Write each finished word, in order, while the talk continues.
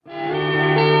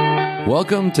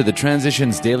Welcome to the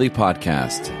Transitions Daily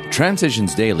podcast.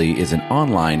 Transitions Daily is an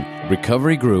online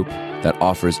recovery group that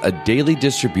offers a daily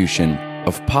distribution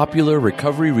of popular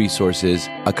recovery resources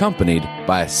accompanied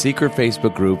by a secret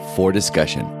Facebook group for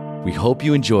discussion. We hope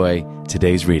you enjoy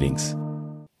today's readings.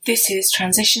 This is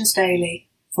Transitions Daily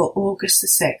for August the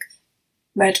 6th,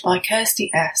 read by Kirsty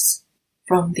S.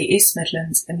 from the East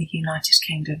Midlands in the United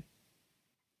Kingdom.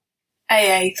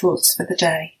 AA Thoughts for the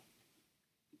Day.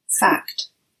 Fact.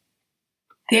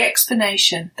 The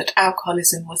explanation that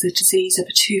alcoholism was a disease of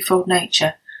a twofold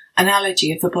nature, an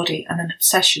allergy of the body and an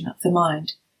obsession of the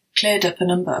mind, cleared up a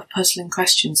number of puzzling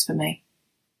questions for me.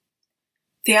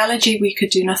 The allergy we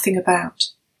could do nothing about.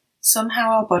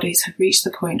 Somehow our bodies had reached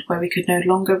the point where we could no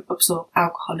longer absorb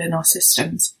alcohol in our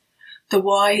systems. The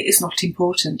why is not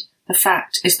important. The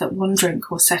fact is that one drink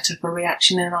will set up a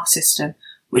reaction in our system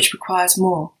which requires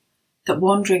more, that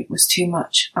one drink was too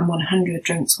much and 100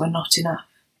 drinks were not enough.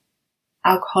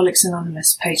 Alcoholics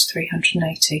Anonymous, page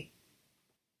 380.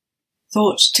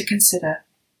 Thought to consider.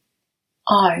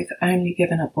 I've only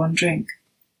given up one drink.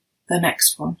 The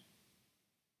next one.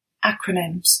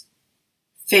 Acronyms.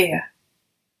 Fear.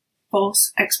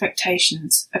 False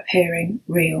expectations appearing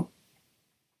real.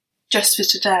 Just for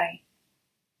today.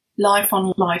 Life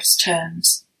on life's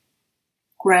terms.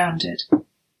 Grounded.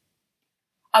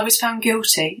 I was found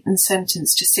guilty and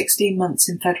sentenced to 16 months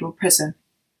in federal prison.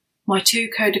 My two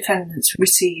co-defendants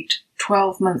received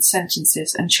 12-month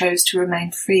sentences and chose to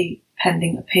remain free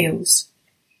pending appeals.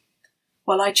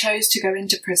 While I chose to go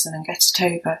into prison and get it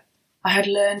over, I had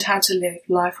learned how to live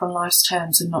life on life's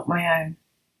terms and not my own.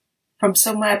 From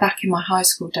somewhere back in my high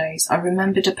school days, I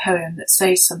remembered a poem that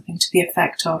says something to the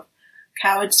effect of,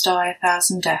 "Cowards die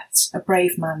 1,000 deaths, a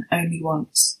brave man only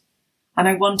once." And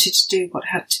I wanted to do what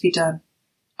had to be done.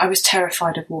 I was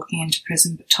terrified of walking into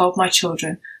prison, but told my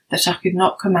children that I could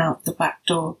not come out the back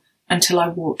door until I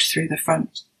walked through the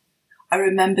front. I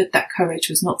remembered that courage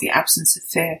was not the absence of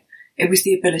fear, it was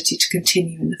the ability to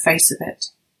continue in the face of it.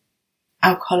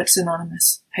 Alcoholics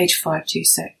Anonymous, page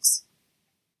 526.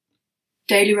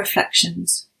 Daily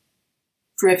Reflections.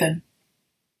 Driven.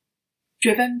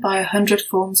 Driven by 100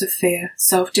 forms of fear,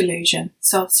 self-delusion,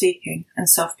 self-seeking and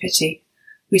self-pity,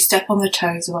 we step on the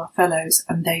toes of our fellows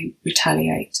and they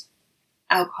retaliate.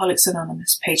 Alcoholics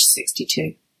Anonymous, page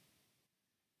 62.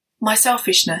 My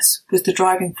selfishness was the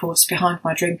driving force behind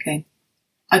my drinking.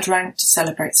 I drank to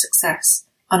celebrate success,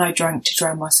 and I drank to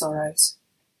drown my sorrows.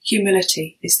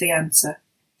 Humility is the answer.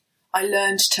 I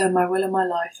learned to turn my will and my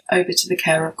life over to the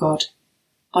care of God.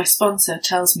 My sponsor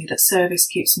tells me that service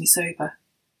keeps me sober.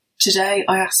 Today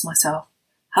I ask myself,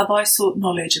 have I sought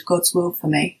knowledge of God's will for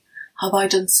me? Have I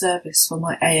done service for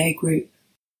my AA group?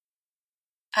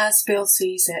 As Bill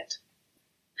sees it.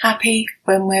 Happy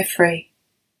when we're free.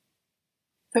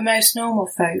 For most normal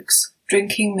folks,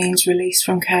 drinking means release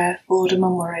from care, boredom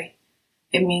and worry.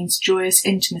 It means joyous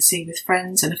intimacy with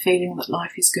friends and a feeling that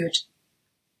life is good.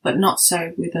 But not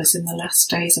so with us in the last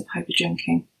days of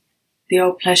over-drinking. The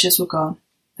old pleasures were gone.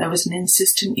 There was an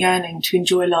insistent yearning to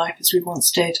enjoy life as we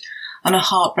once did, and a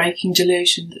heartbreaking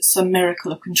delusion that some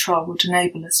miracle of control would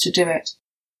enable us to do it.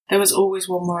 There was always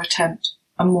one more attempt,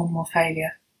 and one more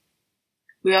failure.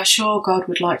 We are sure God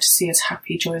would like to see us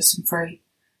happy, joyous and free.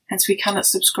 Hence we cannot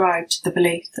subscribe to the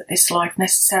belief that this life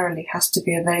necessarily has to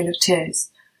be a vale of tears,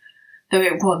 though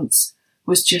it once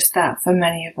was just that for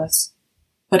many of us.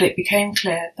 But it became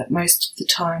clear that most of the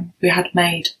time we had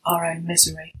made our own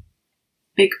misery.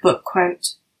 Big Book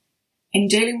quote. In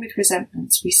dealing with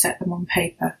resentments, we set them on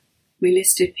paper. We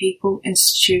listed people,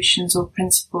 institutions or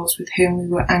principles with whom we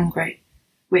were angry.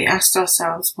 We asked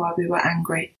ourselves why we were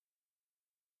angry.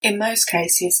 In most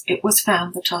cases, it was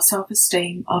found that our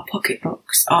self-esteem, our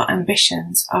pocketbooks, our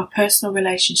ambitions, our personal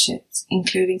relationships,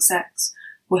 including sex,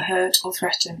 were hurt or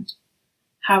threatened.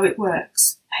 How it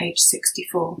works, page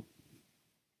 64.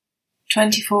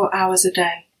 24 hours a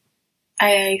day.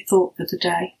 AA Thought for the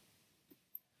Day.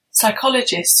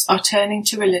 Psychologists are turning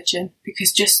to religion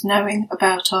because just knowing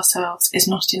about ourselves is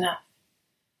not enough.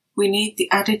 We need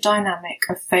the added dynamic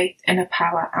of faith in a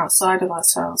power outside of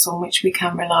ourselves on which we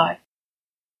can rely.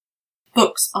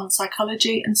 Books on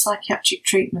psychology and psychiatric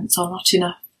treatments are not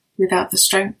enough without the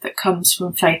strength that comes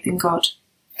from faith in God.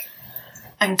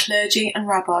 And clergy and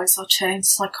rabbis are turning to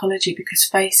psychology because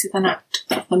faith is an act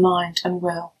of the mind and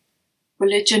will.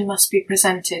 Religion must be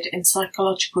presented in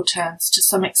psychological terms to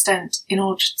some extent in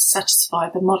order to satisfy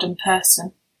the modern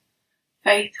person.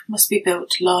 Faith must be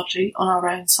built largely on our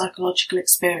own psychological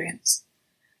experience.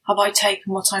 Have I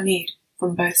taken what I need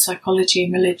from both psychology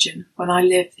and religion when I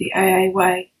live the AA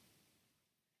way?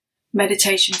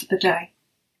 Meditation for the day.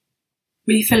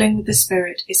 Refilling with the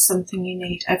Spirit is something you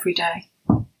need every day.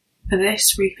 For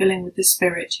this refilling with the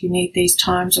Spirit, you need these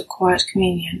times of quiet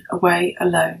communion, away,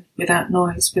 alone, without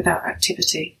noise, without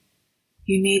activity.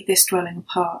 You need this dwelling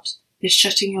apart, this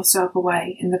shutting yourself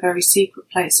away in the very secret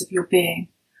place of your being,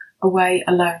 away,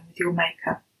 alone with your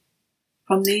Maker.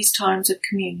 From these times of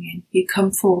communion, you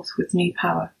come forth with new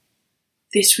power.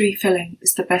 This refilling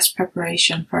is the best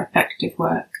preparation for effective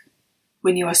work.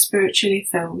 When you are spiritually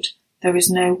filled, there is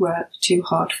no work too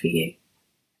hard for you.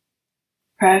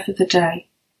 Prayer for the day.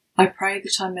 I pray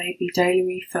that I may be daily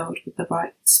refilled with the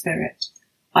right spirit.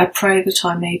 I pray that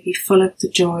I may be full of the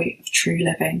joy of true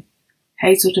living.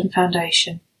 Hazelden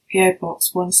Foundation, PO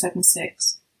Box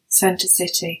 176, Centre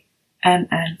City,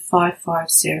 MN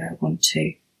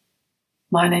 55012.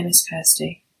 My name is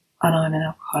Kirsty, and I'm an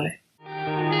alcoholic.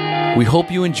 We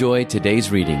hope you enjoyed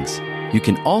today's readings. You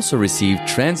can also receive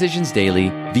Transitions Daily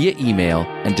via email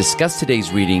and discuss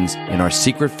today's readings in our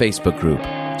secret Facebook group.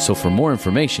 So for more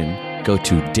information, go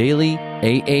to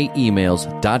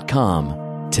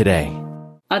dailyaaemails.com today.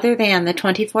 Other than the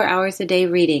 24 hours a day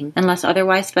reading, unless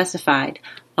otherwise specified,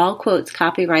 all quotes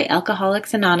copyright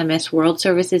Alcoholics Anonymous World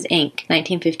Services, Inc.,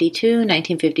 1952,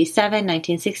 1957,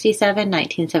 1967,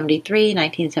 1973,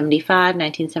 1975,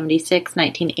 1976,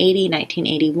 1980,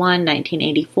 1981,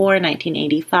 1984,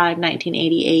 1985,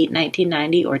 1988,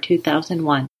 1990, or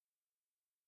 2001.